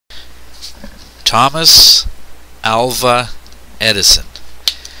Thomas Alva Edison.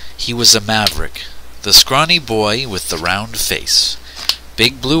 He was a maverick, the scrawny boy with the round face,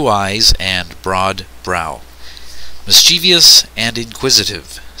 big blue eyes and broad brow. Mischievous and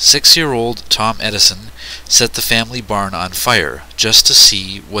inquisitive, 6-year-old Tom Edison set the family barn on fire just to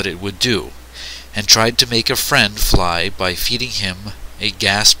see what it would do, and tried to make a friend fly by feeding him a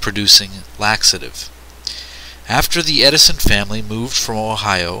gas-producing laxative. After the Edison family moved from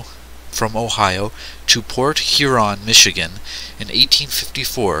Ohio to Port Huron, Michigan in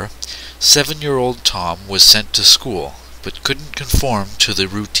 1854, 7-year-old Tom was sent to school, but couldn't conform to the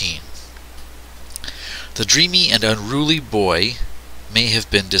routine. The dreamy and unruly boy may have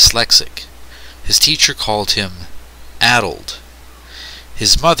been dyslexic. His teacher called him addled.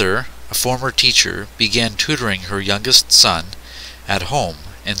 His mother, a former teacher, began tutoring her youngest son at home,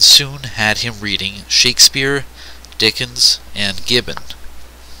 and soon had him reading Shakespeare, Dickens, and Gibbon.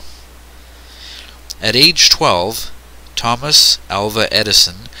 At age 12, Thomas Alva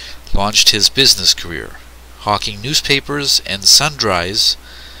Edison launched his business career, hawking newspapers and sundries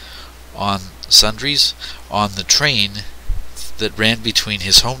on the train that ran between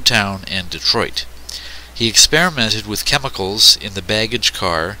his hometown and Detroit. He experimented with chemicals in the baggage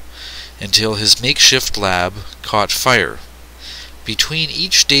car until his makeshift lab caught fire. Between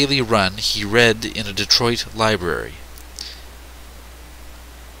each daily run, he read in a Detroit library.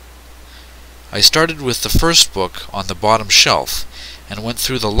 I started with the first book on the bottom shelf and went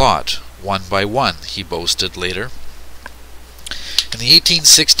through the lot, one by one, he boasted later. In the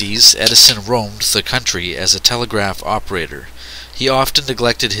 1860s, Edison roamed the country as a telegraph operator. He often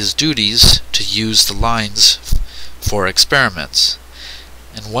neglected his duties to use the lines for experiments,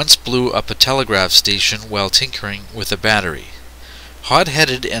 and once blew up a telegraph station while tinkering with a battery.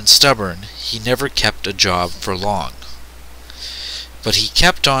 Hot-headed and stubborn, he never kept a job for long. But he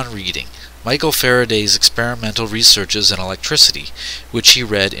kept on reading. Michael Faraday's experimental researches in electricity, which he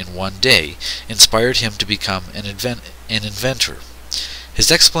read in one day, inspired him to become an inventor.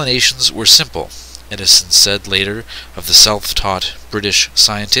 His explanations were simple, Edison said later of the self-taught British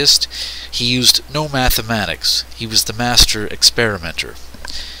scientist. He used no mathematics. He was the master experimenter.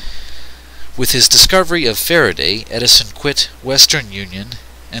 With his discovery of Faraday, Edison quit Western Union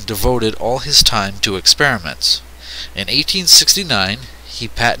and devoted all his time to experiments. In 1869, he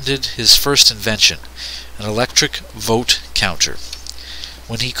patented his first invention, an electric vote counter.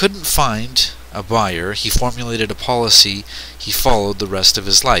 When he couldn't find a buyer, he formulated a policy he followed the rest of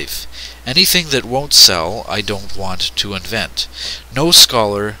his life. Anything that won't sell, I don't want to invent. No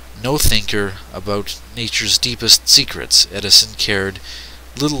scholar, no thinker about nature's deepest secrets, Edison cared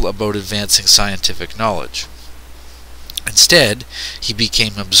little about advancing scientific knowledge. Instead, he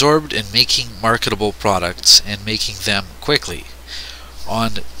became absorbed in making marketable products and making them quickly.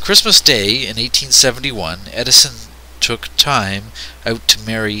 On Christmas Day in 1871, Edison took time out to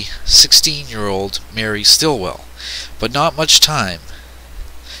marry 16-year-old Mary Stilwell, but not much time.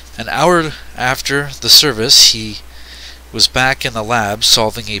 An hour after the service, he was back in the lab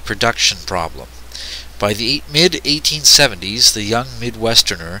solving a production problem. By the mid-1870s, the young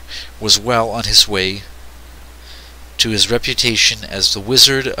Midwesterner was well on his way to his reputation as the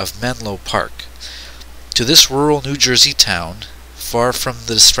Wizard of Menlo Park. To this rural New Jersey town, far from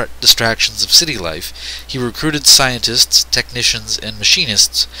the distractions of city life, he recruited scientists, technicians, and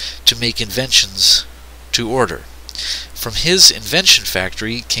machinists to make inventions to order. From his invention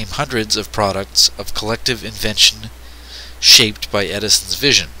factory came hundreds of products of collective invention shaped by Edison's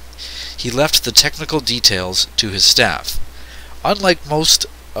vision. He left the technical details to his staff. Unlike most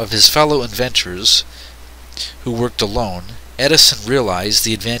of his fellow inventors who worked alone, Edison realized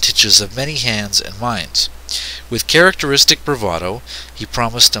the advantages of many hands and minds. With characteristic bravado, he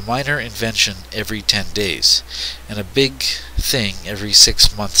promised a minor invention every 10 days, and a big thing every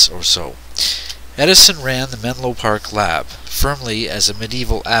 6 months or so. Edison ran the Menlo Park lab, firmly as a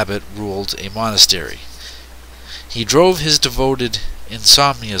medieval abbot ruled a monastery. He drove his devoted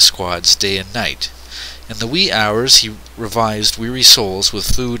insomnia squads day and night. In the wee hours he revived weary souls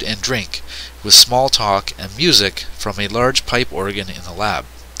with food and drink, with small talk and music from a large pipe organ in the lab.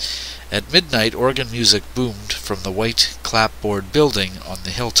 At midnight, organ music boomed from the white clapboard building on the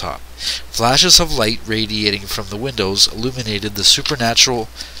hilltop. Flashes of light radiating from the windows illuminated the supernatural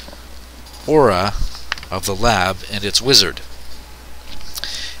aura of the lab and its wizard.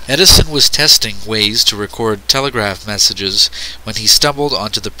 Edison was testing ways to record telegraph messages when he stumbled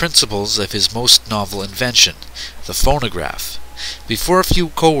onto the principles of his most novel invention, the phonograph. Before a few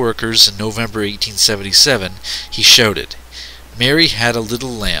co-workers in November 1877, he shouted, "Mary had a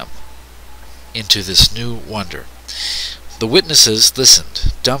little lamb," into this new wonder. The witnesses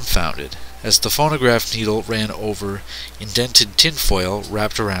listened, dumbfounded. as the phonograph needle ran over indented tinfoil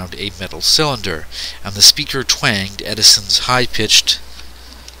wrapped around a metal cylinder, and the speaker twanged Edison's high-pitched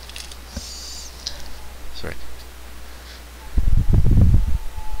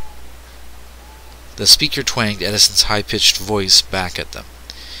voice back at them.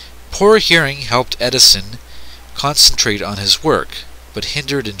 Poor hearing helped Edison concentrate on his work, but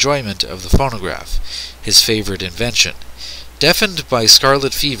hindered enjoyment of the phonograph, his favorite invention. Deafened by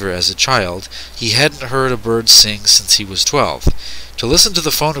scarlet fever as a child, he hadn't heard a bird sing since he was 12. To listen to the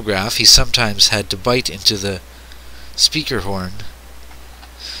phonograph, he sometimes had to bite into the speaker horn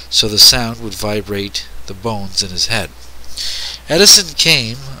so the sound would vibrate the bones in his head. Edison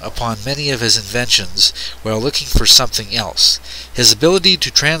came upon many of his inventions while looking for something else. His ability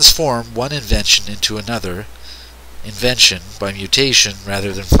to transform one invention into another invention by mutation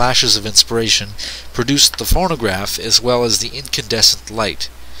rather than flashes of inspiration produced the phonograph as well as the incandescent light,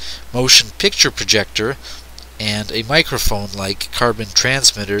 motion picture projector, and a microphone-like carbon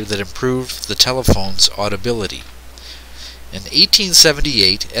transmitter that improved the telephone's audibility. In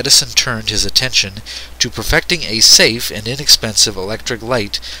 1878, Edison turned his attention to perfecting a safe and inexpensive electric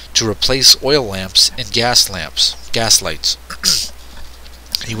light to replace oil lamps and gas lights.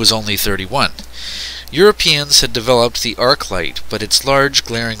 He was only 31. Europeans had developed the arc light, but its large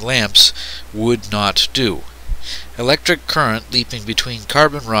glaring lamps would not do. Electric current leaping between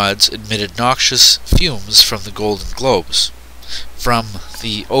carbon rods emitted noxious fumes from the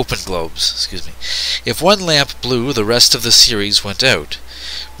open globes. If one lamp blew, the rest of the series went out.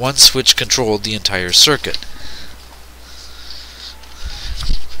 One switch controlled the entire circuit.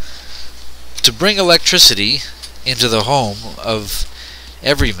 To bring electricity into the home of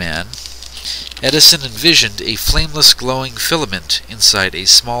every man, Edison envisioned a flameless glowing filament inside a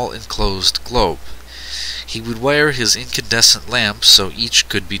small enclosed globe. He would wire his incandescent lamps so each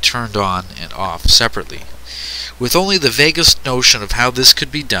could be turned on and off separately. With only the vaguest notion of how this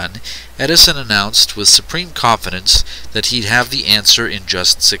could be done, Edison announced with supreme confidence that he'd have the answer in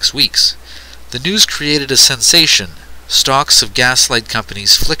just 6 weeks. The news created a sensation. Stocks of gaslight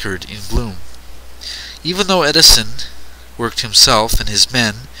companies flickered in gloom. Even though Edison worked himself and his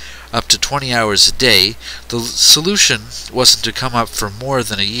men up to 20 hours a day, the solution wasn't to come up for more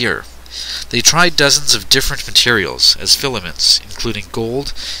than a year. They tried dozens of different materials as filaments, including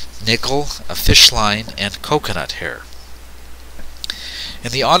gold, nickel, a fish line, and coconut hair.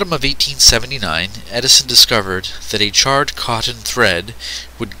 In the autumn of 1879, Edison discovered that a charred cotton thread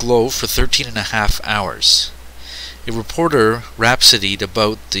would glow for 13.5 hours. A reporter rhapsodied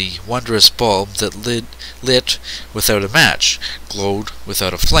about the wondrous bulb that lit without a match, glowed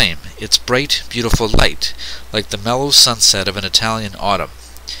without a flame, its bright, beautiful light, like the mellow sunset of an Italian autumn.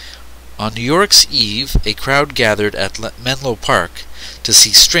 On New York's Eve, a crowd gathered at Menlo Park to see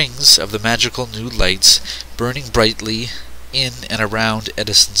strings of the magical new lights burning brightly in and around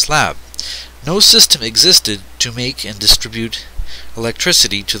Edison's lab. No system existed to make and distribute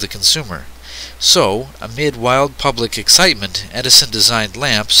electricity to the consumer. So, amid wild public excitement, Edison designed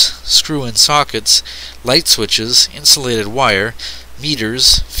lamps, screw-in sockets, light switches, insulated wire,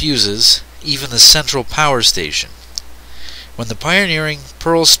 meters, fuses, even the central power station. When the pioneering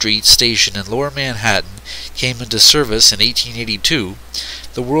Pearl Street station in Lower Manhattan came into service in 1882,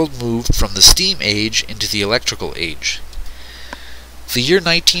 the world moved from the steam age into the electrical age. The year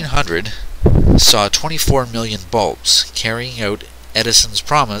 1900 saw 24 million bulbs, carrying out Edison's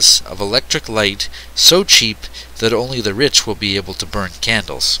promise of electric light so cheap that only the rich will be able to burn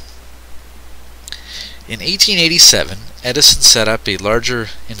candles. In 1887, Edison set up a larger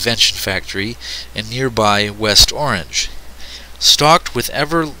invention factory in nearby West Orange. Stocked with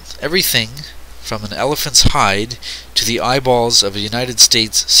everything from an elephant's hide to the eyeballs of a United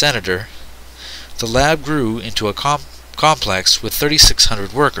States senator, the lab grew into a complex with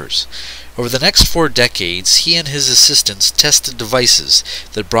 3,600 workers. Over the next 4 decades, he and his assistants tested devices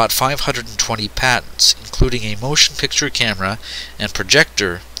that brought 520 patents, including a motion picture camera and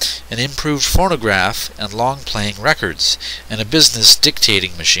projector, an improved phonograph and long-playing records, and a business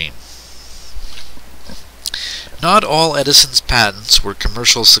dictating machine. Not all Edison's patents were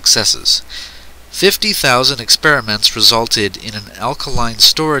commercial successes. 50,000 experiments resulted in an alkaline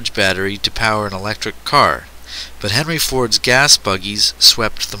storage battery to power an electric car, but Henry Ford's gas buggies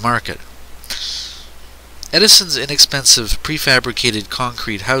swept the market. Edison's inexpensive prefabricated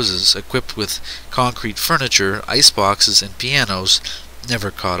concrete houses equipped with concrete furniture, iceboxes, and pianos never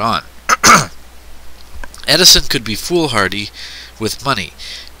caught on. Edison could be foolhardy with money.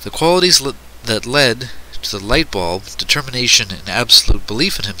 The qualities that led to the light bulb, determination and absolute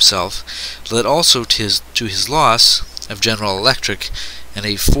belief in himself, led also to his loss of General Electric and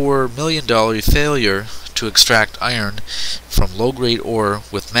a $4 million failure to extract iron from low-grade ore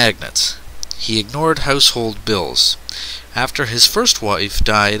with magnets. He ignored household bills. After his first wife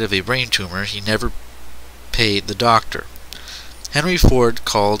died of a brain tumor, he never paid the doctor. Henry Ford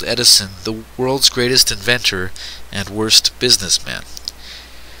called Edison the world's greatest inventor and worst businessman.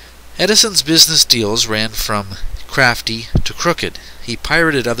 Edison's business deals ran from crafty to crooked. He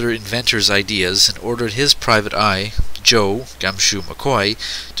pirated other inventors' ideas and ordered his private eye, Joe Gumshoe McCoy,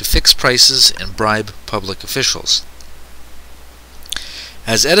 to fix prices and bribe public officials.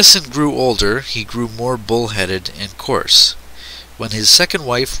 As Edison grew older, he grew more bull-headed and coarse. When his second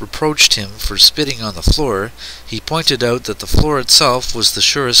wife reproached him for spitting on the floor, he pointed out that the floor itself was the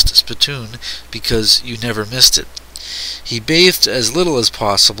surest spittoon because you never missed it. He bathed as little as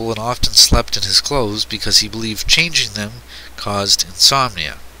possible and often slept in his clothes because he believed changing them caused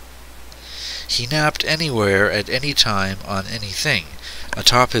insomnia. He napped anywhere at any time on anything,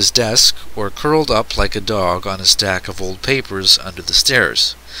 atop his desk or curled up like a dog on a stack of old papers under the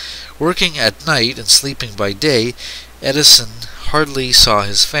stairs. Working at night and sleeping by day, Edison hardly saw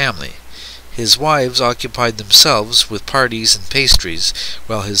his family. His wives occupied themselves with parties and pastries,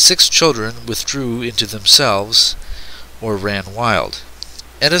 while his 6 children withdrew into themselves or ran wild.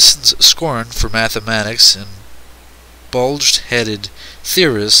 Edison's scorn for mathematics and bulged-headed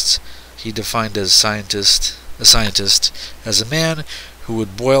theorists he defined as a scientist as a man who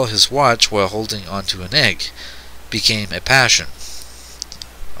would boil his watch while holding onto an egg, became a passion.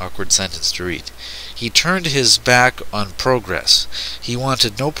 Awkward sentence to read. He turned his back on progress. He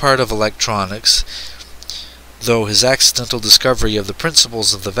wanted no part of electronics, though his accidental discovery of the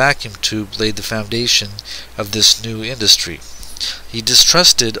principles of the vacuum tube laid the foundation of this new industry. He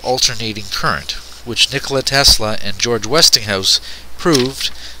distrusted alternating current, which Nikola Tesla and George Westinghouse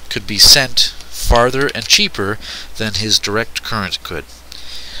proved could be sent farther and cheaper than his direct current could.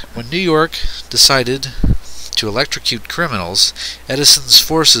 When New York decided to electrocute criminals, Edison's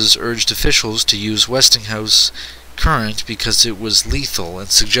forces urged officials to use Westinghouse current because it was lethal and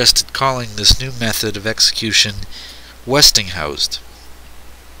suggested calling this new method of execution Westinghoused.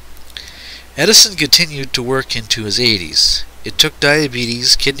 Edison continued to work into his 80s. It took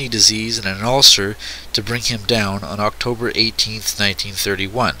diabetes, kidney disease, and an ulcer to bring him down on October 18,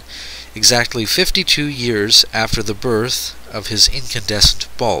 1931, exactly 52 years after the birth of his incandescent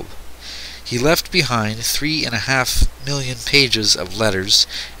bulb. He left behind 3.5 million pages of letters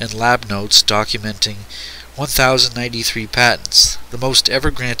and lab notes documenting 1,093 patents, the most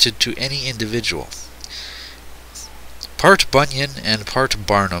ever granted to any individual. Part Bunyan and part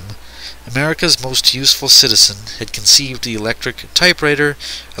Barnum, America's most useful citizen had conceived the electric typewriter,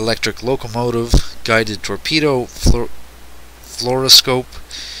 electric locomotive, guided torpedo, fluoroscope,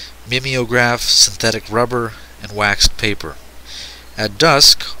 mimeograph, synthetic rubber, and waxed paper. At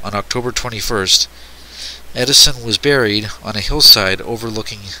dusk, on October 21st, Edison was buried on a hillside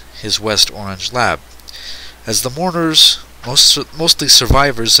overlooking his West Orange lab. As the mourners, mostly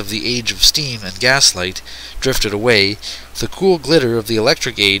survivors of the age of steam and gaslight, drifted away, the cool glitter of the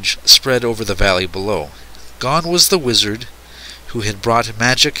electric age spread over the valley below. Gone was the wizard who had brought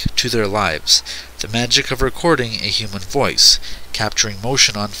magic to their lives, the magic of recording a human voice, capturing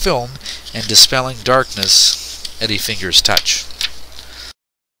motion on film, and dispelling darkness at a finger's touch.